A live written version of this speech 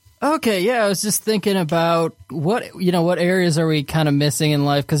Okay, yeah, I was just thinking about what areas are we kind of missing in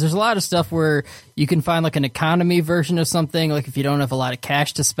life? Because there's a lot of stuff where you can find like an economy version of something, like if you don't have a lot of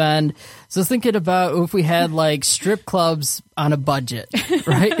cash to spend. So I was thinking about if we had like strip clubs on a budget,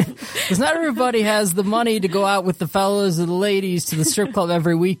 right? Because not everybody has the money to go out with the fellas or the ladies to the strip club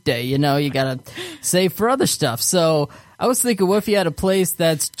every weekday. You know, you got to save for other stuff. So I was thinking, what if you had a place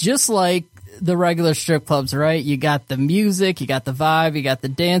that's just like the regular strip clubs, right? You got the music, you got the vibe, you got the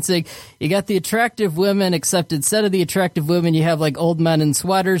dancing, you got the attractive women, except instead of the attractive women, you have like old men in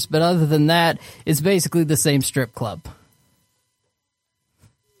sweaters, but other than that, it's basically the same strip club.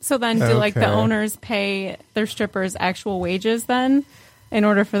 So then do like the owners pay their strippers actual wages then in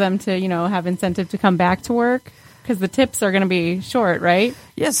order for them to, have incentive to come back to work? Because the tips are going to be short, right?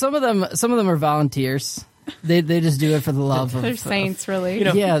 Yeah, some of them are volunteers. They just do it for the love of... They're saints, really.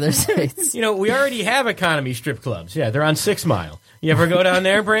 Yeah, they're saints. We already have economy strip clubs. Yeah, they're on 6 Mile. You ever go down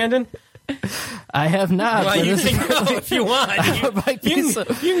there, Brandon? I have not. Well, you can go if you want. You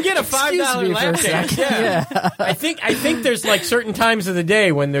can get a $5 lap dance. Yeah. I think there's like certain times of the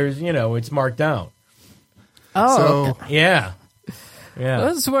day when there's, it's marked down. Oh, okay. Yeah. Yeah.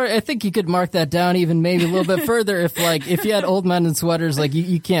 That's where I think you could mark that down even maybe a little bit further if you had old men in sweaters, like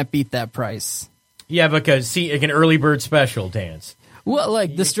you can't beat that price. Yeah, because like an early bird special dance. Well,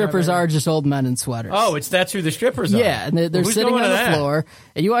 like the strippers are just old men in sweaters. Oh, that's who the strippers are. Yeah, and they're sitting on the floor,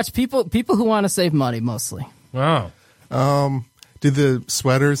 and you watch people who want to save money mostly. Oh. Do the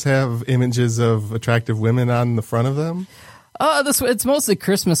sweaters have images of attractive women on the front of them? It's mostly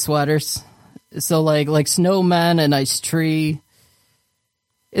Christmas sweaters. So like snowmen, a nice tree.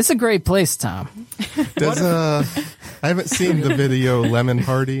 It's a great place, Tom. I haven't seen the video Lemon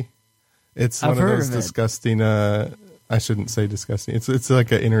Party. It's one of those disgusting. I shouldn't say disgusting. It's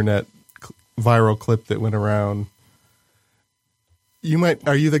like an internet viral clip that went around.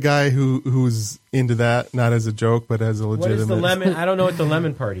 Are you the guy who's into that, not as a joke, but as a legitimate? What is the lemon? I don't know what the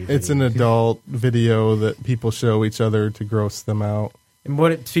Lemon Party is. It's an adult video that people show each other to gross them out.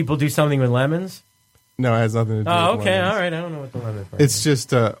 And people do something with lemons? No, it has nothing to do with okay, lemons. all right. I don't know what the Lemon Party is. It's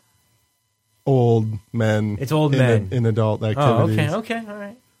just old men. It's old men. In adult activities. Oh, okay, all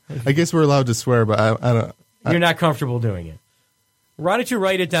right. I guess we're alled to swear, but I don't. You're not comfortable doing it. Why don't you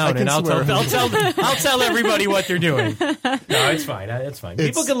write it down and I'll tell everybody what they're doing. No, it's fine. It's fine.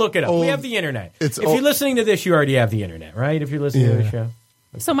 People can look it up. We have the internet. If you're listening to this, you already have the internet, right? If you're listening to the show.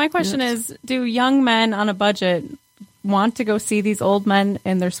 So my question is, do young men on a budget want to go see these old men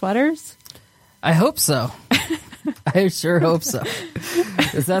in their sweaters? I hope so. I sure hope so.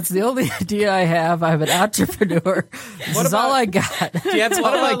 Because that's the only idea I have. I'm an entrepreneur. This is all I got. Do you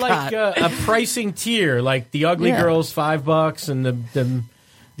have a pricing tier, like the ugly girl's $5 and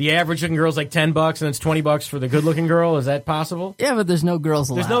the average looking girl's like $10 and it's $20 for the good looking girl? Is that possible? Yeah, but there's no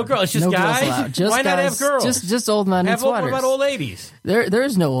girls allowed. There's no girls. It's just guys. Why not have girls? Just old men in sweaters. What about old ladies? There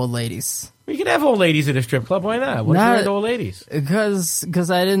is no old ladies. You can have old ladies at a strip club. Why not? What's wrong with old ladies?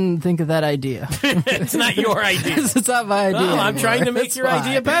 Because I didn't think of that idea. It's not your idea. It's not my idea. No, I'm trying to make your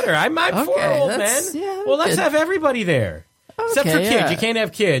idea better. I'm for old men. Yeah, well, let's have everybody there. Except for kids. You can't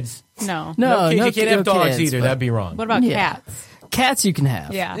have kids. No. You can't have dogs kids, either. That'd be wrong. What about cats? Cats you can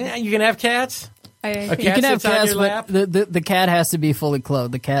have. Yeah. You can have cats? You can have cats, but the cat has to be fully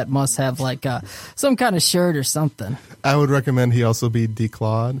clothed. The cat must have like some kind of shirt or something. I would recommend he also be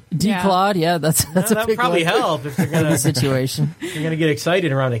declawed. Declawed, yeah, that's a that big would probably one help if they're gonna in the situation. You're gonna get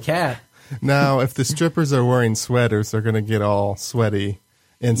excited around a cat. Now, if the strippers are wearing sweaters, they're gonna get all sweaty,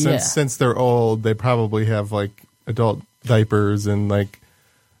 and since they're old, they probably have like adult diapers and like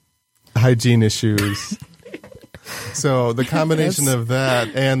hygiene issues. So the combination of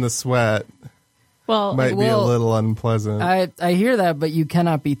that and the sweat might be a little unpleasant. I hear that, but you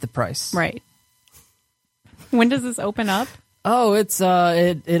cannot beat the price. Right. When does this open up? Oh,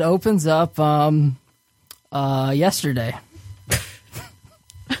 it opens up yesterday.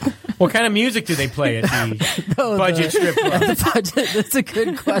 What kind of music do they play at the budget strip club? That's a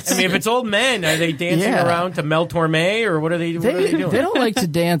good question. I mean, if it's old men, are they dancing around to Mel Torme, or what are they doing? They don't like to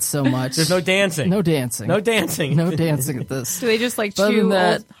dance so much. There's no dancing. No dancing. No dancing. No dancing at this. Do they just like chew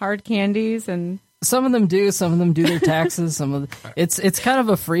old hard candies and... Some of them do. Some of them do their taxes. It's kind of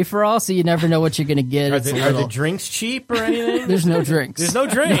a free for all, so you never know what you're going to get. Are the drinks cheap or anything? There's no drinks. There's no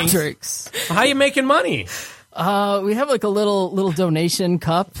drinks. No drinks. How are you making money? We have like a little donation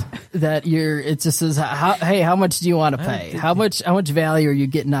cup that it just says, hey, how much do you want to pay? How much value are you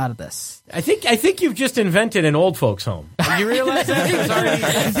getting out of this? I think you've just invented an old folks home. You realize that?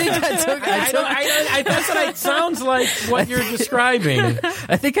 That's what it sounds like what you're describing.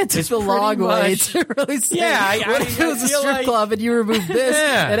 I think I took the long way to really say, what if it was a strip club and you removed this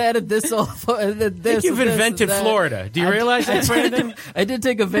and added this old and then this. I think you've invented Florida. Do you realize that, Brandon? I did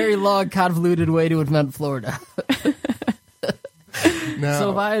take a very long, convoluted way to invent Florida. No.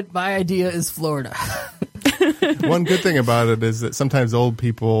 So my idea is Florida. One good thing about it is that sometimes old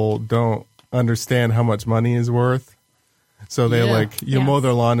people don't understand how much money is worth. So they mow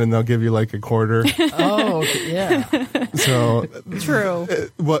their lawn and they'll give you like a quarter. Oh, yeah. So true.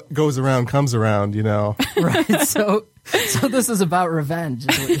 What goes around comes around, Right. So this is about revenge,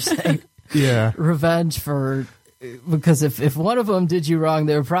 is what you're saying. Yeah. Revenge because if one of them did you wrong,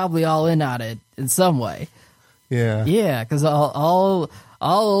 they were probably all in on it in some way. Yeah. Yeah, because all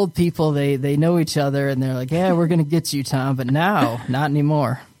old people, they know each other, and they're like, yeah, we're going to get you, Tom, but now, not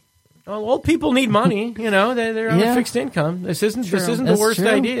anymore. Well, old people need money, they're on a fixed income. This isn't the worst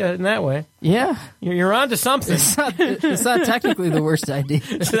idea in that way. Yeah. You're on to something. It's not technically the worst idea.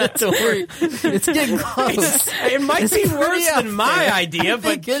 It's not the worst. It's getting close. It might be worse than my idea,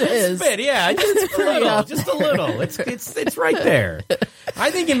 but it is. Just a little. It's right there.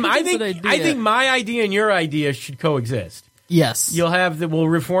 I think my idea and your idea should coexist. Yes. We'll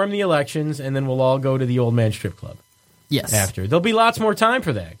reform the elections, and then we'll all go to the old man strip club. Yes. After. There'll be lots more time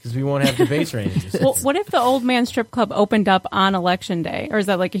for that because we won't have debates or anything. Well, what if the old man strip club opened up on election day? Or is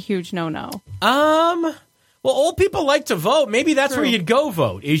that like a huge no-no? Well, old people like to vote. Maybe that's where you'd go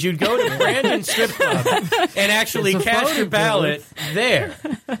vote, is you'd go to Brandon Strip Club and actually cast your ballot there.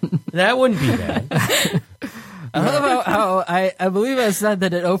 That wouldn't be bad. I love how I believe I said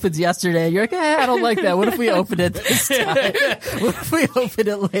that it opens yesterday. You're like, I don't like that. What if we open it this time? What if we open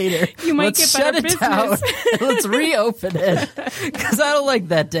it later? You might Let's get better shut it down. Let's reopen it. Because I don't like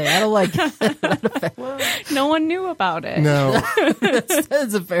that day. I don't like it. No one knew about it. No.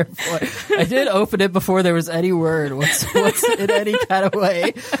 That's a fair point. I did open it before there was any word. What's in any kind of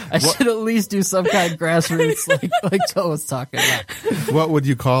way. I should at least do some kind of grassroots like Joe was talking about. What would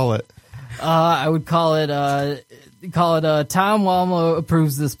you call it? I would call it Tom Walma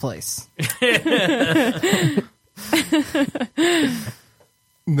approves this place.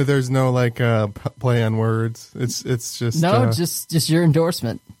 There's no play on words. It's just just your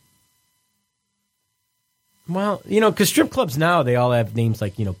endorsement. Well, because strip clubs now they all have names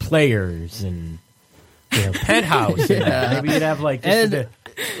like Players and Penthouse. Yeah. Maybe you'd have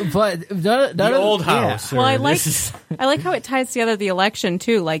but the old house. Yeah. Well, I like how it ties together the election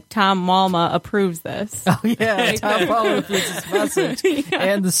too. Like Tom Walma approves this. Oh yeah, Tom Walma approves this message,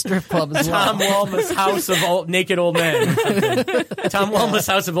 and the strip club as well. Tom Walma's house of naked old men. Tom Walma's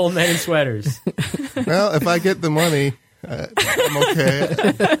house of old men in sweaters. Well, if I get the money, I'm okay.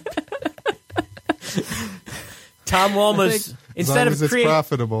 Tom Walma's instead of it's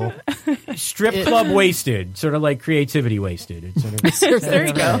profitable. Strip club wasted, sort of like creativity wasted. It's sort of, there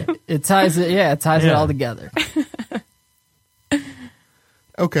you go. It ties it. Yeah, it ties it all together.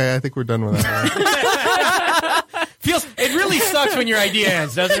 Okay, I think we're done with that. It really sucks when your idea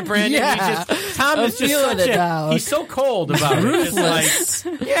ends, doesn't it, Brandon? Yeah. Tom is just he's so cold about it. Just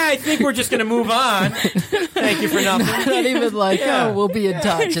I think we're just going to move on. Thank you for nothing. Not even we'll be in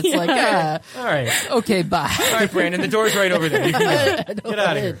touch. It's all right. Okay, bye. All right, Brandon, the door's right over there. You can go. Get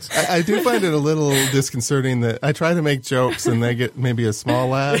out of here. I do find it a little disconcerting that I try to make jokes and they get maybe a small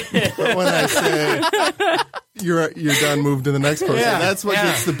laugh. But when I say you're done, move to the next person, that's what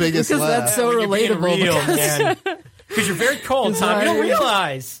gets the biggest laugh. That's so relatable. Man. Because you're very cold, Tom. You don't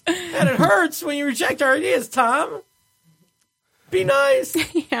realize that it hurts when you reject our ideas, Tom. Be nice.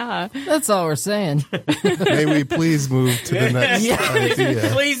 Yeah. That's all we're saying. May we please move to the next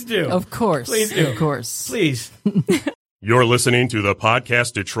idea? Please do. Of course. Please do. Of course. Please. You're listening to the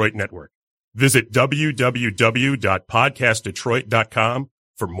Podcast Detroit Network. Visit www.podcastdetroit.com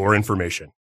for more information.